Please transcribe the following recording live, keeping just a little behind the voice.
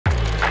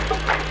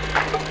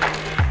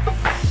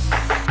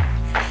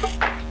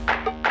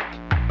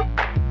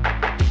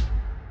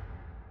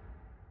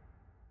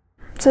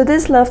So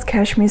this loved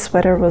cashmere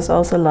sweater was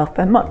also loved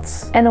by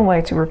moths, and a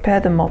way to repair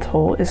the moth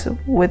hole is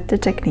with the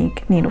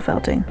technique needle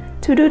felting.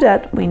 To do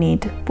that we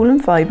need woolen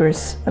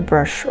fibers, a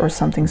brush or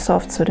something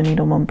soft so the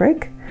needle won't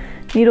break,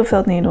 needle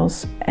felt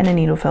needles and a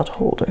needle felt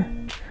holder.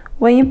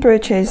 When you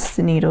purchase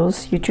the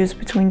needles you choose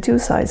between two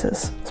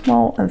sizes,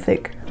 small and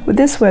thick. With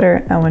this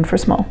sweater I went for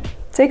small.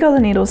 Take all the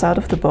needles out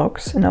of the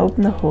box and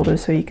open the holder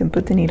so you can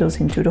put the needles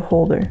into the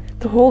holder.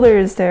 The holder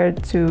is there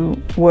to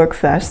work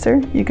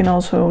faster. You can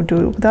also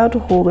do it without the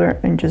holder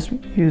and just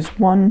use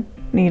one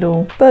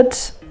needle,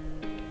 but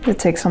it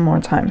takes some more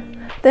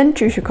time. Then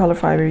choose your color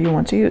fiber you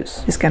want to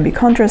use. This can be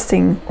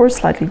contrasting or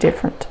slightly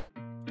different.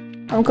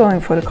 I'm going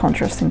for the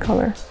contrasting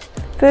color.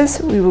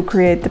 First we will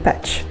create the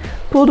patch.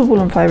 Pull the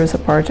woolen fibers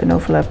apart and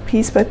overlap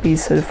piece by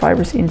piece so the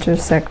fibers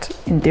intersect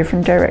in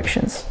different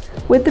directions.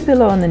 With the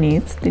pillow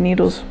underneath, the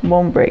needles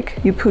won't break.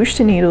 You push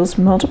the needles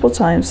multiple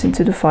times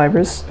into the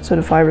fibers so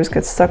the fibers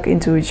get stuck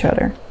into each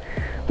other,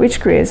 which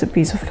creates a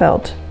piece of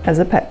felt as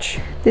a patch.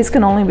 This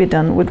can only be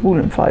done with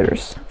woolen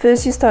fibers.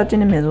 First you start in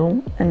the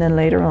middle and then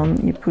later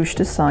on you push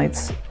the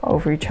sides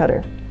over each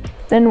other.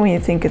 Then when you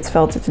think it's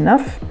felted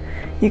enough,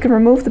 you can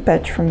remove the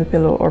patch from the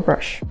pillow or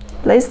brush.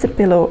 Place the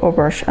pillow or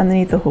brush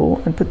underneath the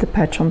hole and put the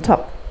patch on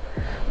top.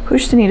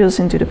 Push the needles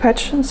into the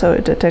patch so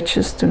it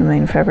attaches to the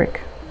main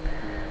fabric.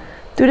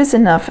 Do this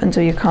enough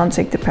until you can't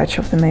take the patch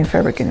off the main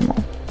fabric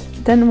anymore.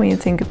 Then when you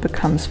think it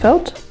becomes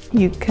felt,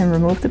 you can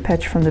remove the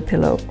patch from the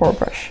pillow or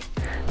brush.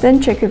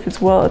 Then check if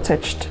it's well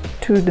attached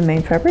to the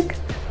main fabric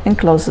and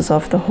closes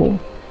off the hole.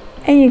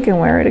 And you can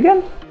wear it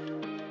again.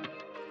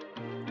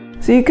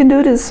 So you can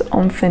do this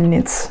on thin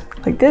knits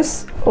like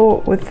this, or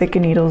with thicker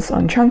needles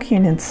on chunky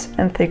knits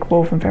and thick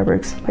woven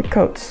fabrics like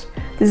coats.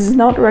 This is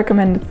not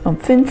recommended on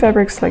thin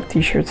fabrics like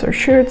t-shirts or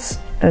shirts,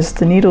 as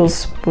the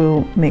needles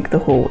will make the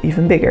hole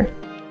even bigger.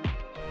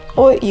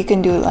 Or you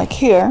can do it like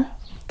here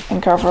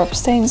and cover up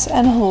stains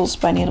and holes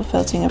by needle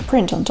felting a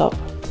print on top.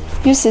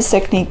 Use this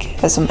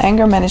technique as some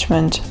anger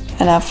management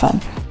and have fun.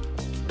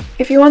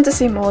 If you want to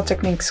see more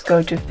techniques,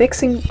 go to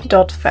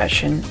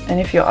fixing.fashion,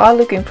 and if you are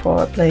looking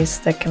for a place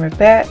that can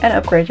repair and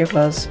upgrade your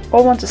clothes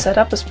or want to set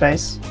up a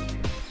space,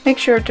 make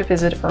sure to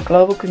visit our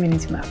global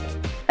community map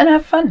and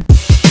have fun!